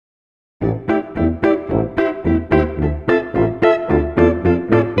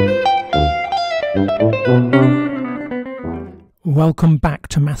Welcome back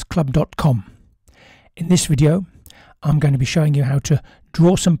to mathsclub.com. In this video I'm going to be showing you how to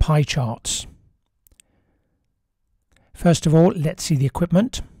draw some pie charts. First of all, let's see the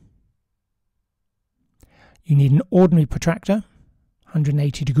equipment. You need an ordinary protractor,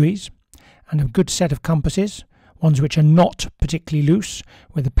 180 degrees, and a good set of compasses, ones which are not particularly loose,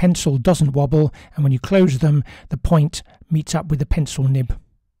 where the pencil doesn't wobble, and when you close them the point meets up with the pencil nib.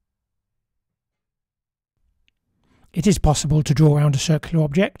 It is possible to draw around a circular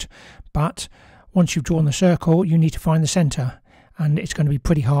object, but once you've drawn the circle you need to find the centre, and it's going to be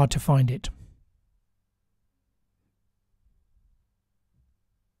pretty hard to find it.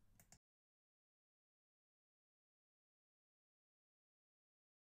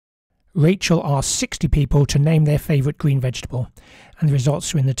 Rachel asked 60 people to name their favourite green vegetable, and the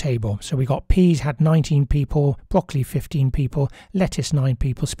results are in the table. So we got peas had 19 people, broccoli 15 people, lettuce 9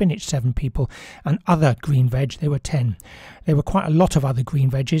 people, spinach 7 people, and other green veg there were 10. There were quite a lot of other green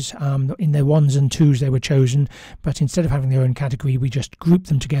veggies. In their ones and twos they were chosen, but instead of having their own category we just grouped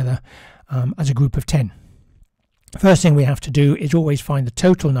them together as a group of 10. First thing we have to do is always find the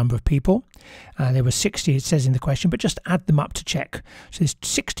total number of people. There were 60, it says in the question, but just add them up to check. So there's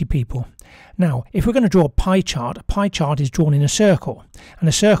 60 people. Now, if we're going to draw a pie chart is drawn in a circle, and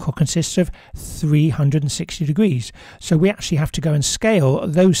a circle consists of 360 degrees. So we actually have to go and scale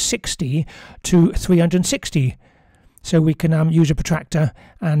those 60 to 360. So we can use a protractor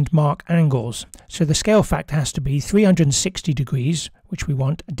and mark angles. So the scale factor has to be 360 degrees, which we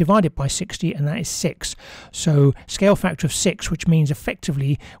want, divided by 60, and that is 6. So scale factor of 6, which means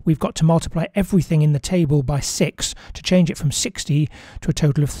effectively we've got to multiply everything in the table by 6 to change it from 60 to a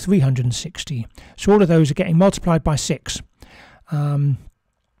total of 360. So all of those are getting multiplied by 6.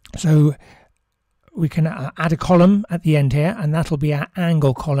 So we can add a column at the end here, and that'll be our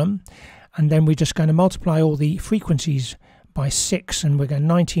angle column. And then we're just going to multiply all the frequencies by 6, and we're going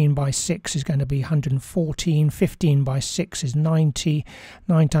 19 by 6 is going to be 114, 15 by 6 is 90,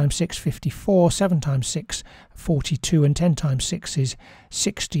 9 times 6 54, 7 times 6 42, and 10 times 6 is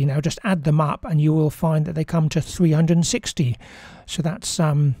 60. Now just add them up and you will find that they come to 360. So that's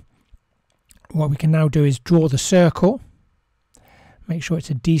what we can now do is draw the circle. Make sure it's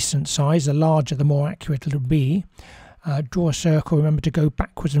a decent size. The larger the more accurate it'll be. Draw a circle. Remember to go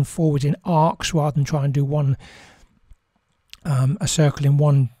backwards and forwards in arcs rather than try and do a circle in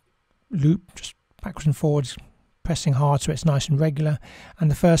one loop, just backwards and forwards, pressing hard so it's nice and regular. And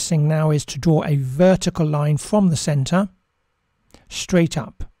the first thing now is to draw a vertical line from the centre straight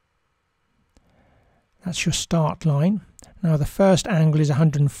up. That's your start line. Now the first angle is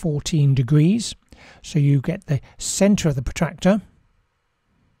 114 degrees, so you get the centre of the protractor,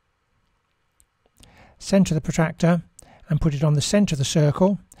 and put it on the centre of the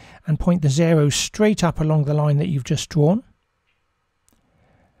circle and point the 0 straight up along the line that you've just drawn,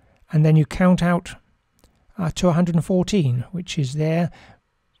 and then you count out to 114, which is there.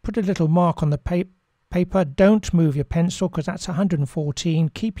 Put a little mark on the paper. Don't move your pencil because that's 114,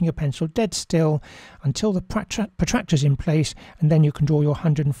 keeping your pencil dead still until the protractor's in place, and then you can draw your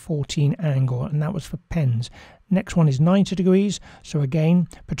 114 angle, and that was for pens. Next one is 90 degrees, so again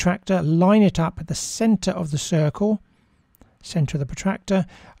protractor, line it up at the centre of the circle, centre of the protractor,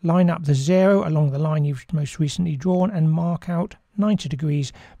 line up the 0 along the line you've most recently drawn and mark out 90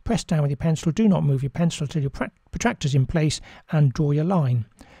 degrees. Press down with your pencil, do not move your pencil until your protractor's in place, and draw your line.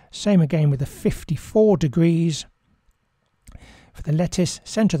 Same again with the 54 degrees for the lettuce,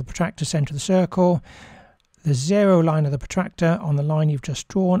 centre of the protractor, centre of the circle, the 0 line of the protractor on the line you've just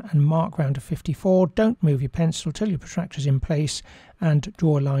drawn, and mark round to 54. Don't move your pencil till your protractor's in place and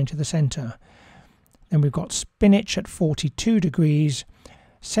draw a line to the centre. Then we've got spinach at 42 degrees,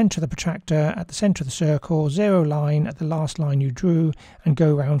 centre of the protractor at the centre of the circle, 0 line at the last line you drew, and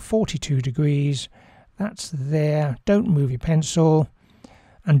go around 42 degrees. That's there. Don't move your pencil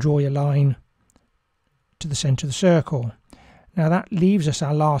and draw your line to the centre of the circle. Now that leaves us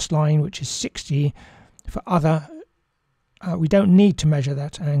our last line, which is 60. For other, we don't need to measure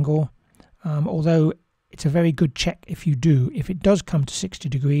that angle, although it's a very good check if you do. If it does come to 60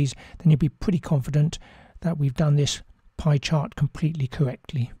 degrees, then you'll be pretty confident that we've done this pie chart completely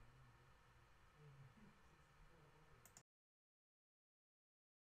correctly.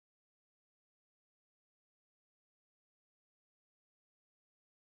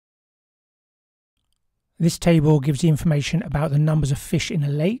 This table gives the information about the numbers of fish in a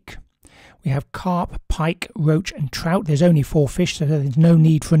lake. We have carp, pike, roach and trout. There's only 4 fish, so there's no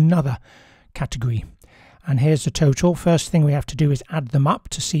need for another category. And here's the total. First thing we have to do is add them up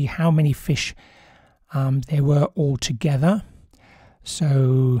to see how many fish there were all together.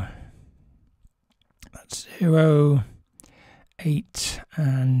 So that's 0, 8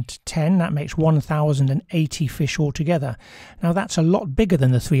 and 10. That makes 1,080 fish altogether. Now that's a lot bigger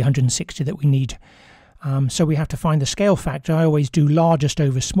than the 360 that we need. So we have to find the scale factor. I always do largest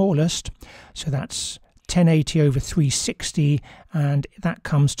over smallest. So that's 1080 over 360, and that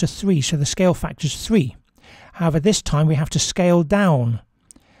comes to 3. So the scale factor is 3. However, this time we have to scale down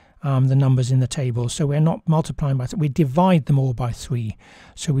the numbers in the table. So we're not multiplying by 3, we divide them all by 3.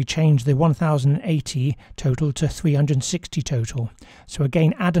 So we change the 1080 total to 360 total. So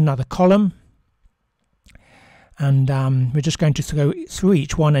again, add another column, and we're just going to go through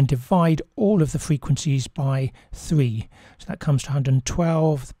each one and divide all of the frequencies by 3. So that comes to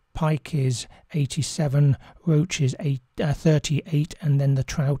 112, pike is 87, roach is 38, and then the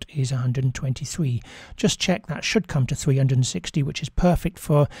trout is 123. Just check, that should come to 360, which is perfect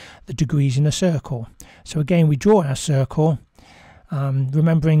for the degrees in a circle. So again, we draw our circle,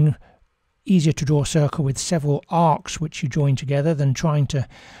 remembering easier to draw a circle with several arcs which you join together than trying to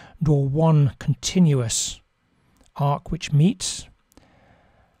draw one continuous arc which meets.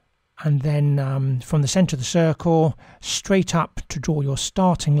 And then from the centre of the circle, straight up to draw your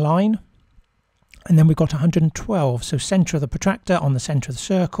starting line. And then we've got 112, so centre of the protractor on the centre of the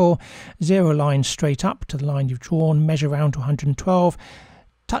circle, 0 line straight up to the line you've drawn, measure round to 112,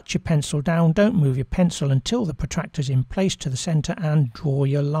 touch your pencil down, don't move your pencil until the protractor is in place to the centre, and draw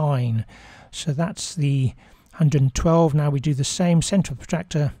your line. So that's the 112. Now we do the same, centre of the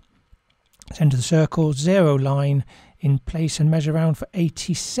protractor, centre of the circle, 0 line in place, and measure round for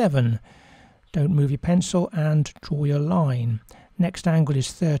 87. Don't move your pencil and draw your line. Next angle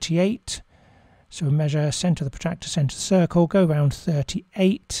is 38. So measure centre of the protractor, centre of the circle, go round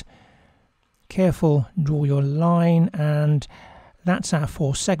 38. Careful, draw your line, and that's our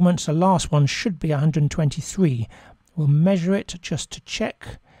 4 segments. The last one should be 123. We'll measure it just to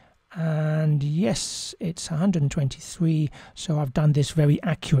check. And yes, it's 123. So I've done this very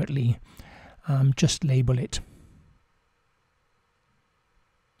accurately. Just label it.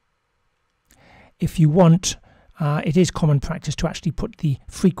 If you want, it is common practice to actually put the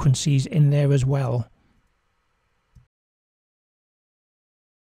frequencies in there as well.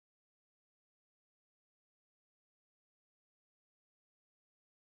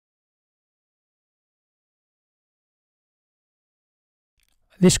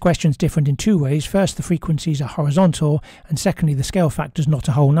 This question is different in 2 ways. First, the frequencies are horizontal, and secondly, the scale factor is not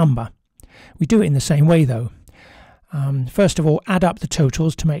a whole number. We do it in the same way though. First of all, add up the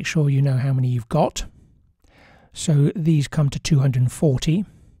totals to make sure you know how many you've got. So these come to 240,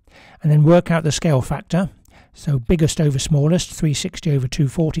 and then work out the scale factor. So biggest over smallest, 360 over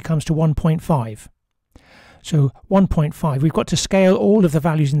 240 comes to 1.5. So 1.5, we've got to scale all of the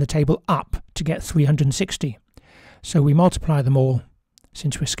values in the table up to get 360. So we multiply them all,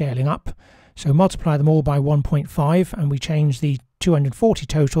 since we're scaling up. So multiply them all by 1.5, and we change the 240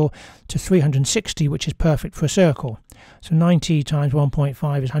 total to 360, which is perfect for a circle. So 90 times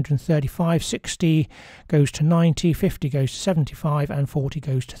 1.5 is 135, 60 goes to 90, 50 goes to 75, and 40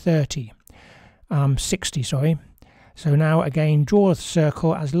 goes to 60, sorry. So now again, draw the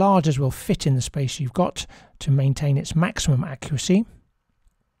circle as large as will fit in the space you've got to maintain its maximum accuracy.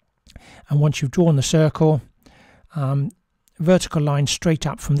 And once you've drawn the circle, vertical line straight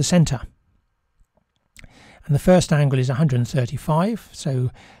up from the centre. And the first angle is 135, so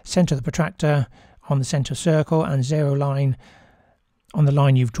centre of the protractor on the centre circle, and 0 line on the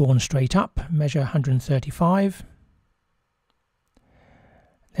line you've drawn straight up, measure 135.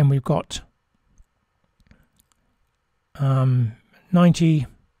 Then we've got 90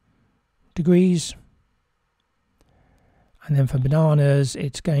 degrees, and then for bananas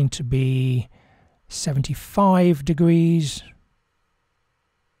it's going to be 75 degrees.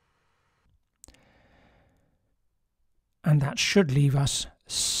 And that should leave us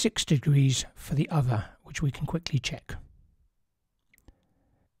 6 degrees for the other, which we can quickly check.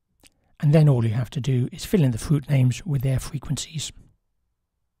 And then all you have to do is fill in the fruit names with their frequencies.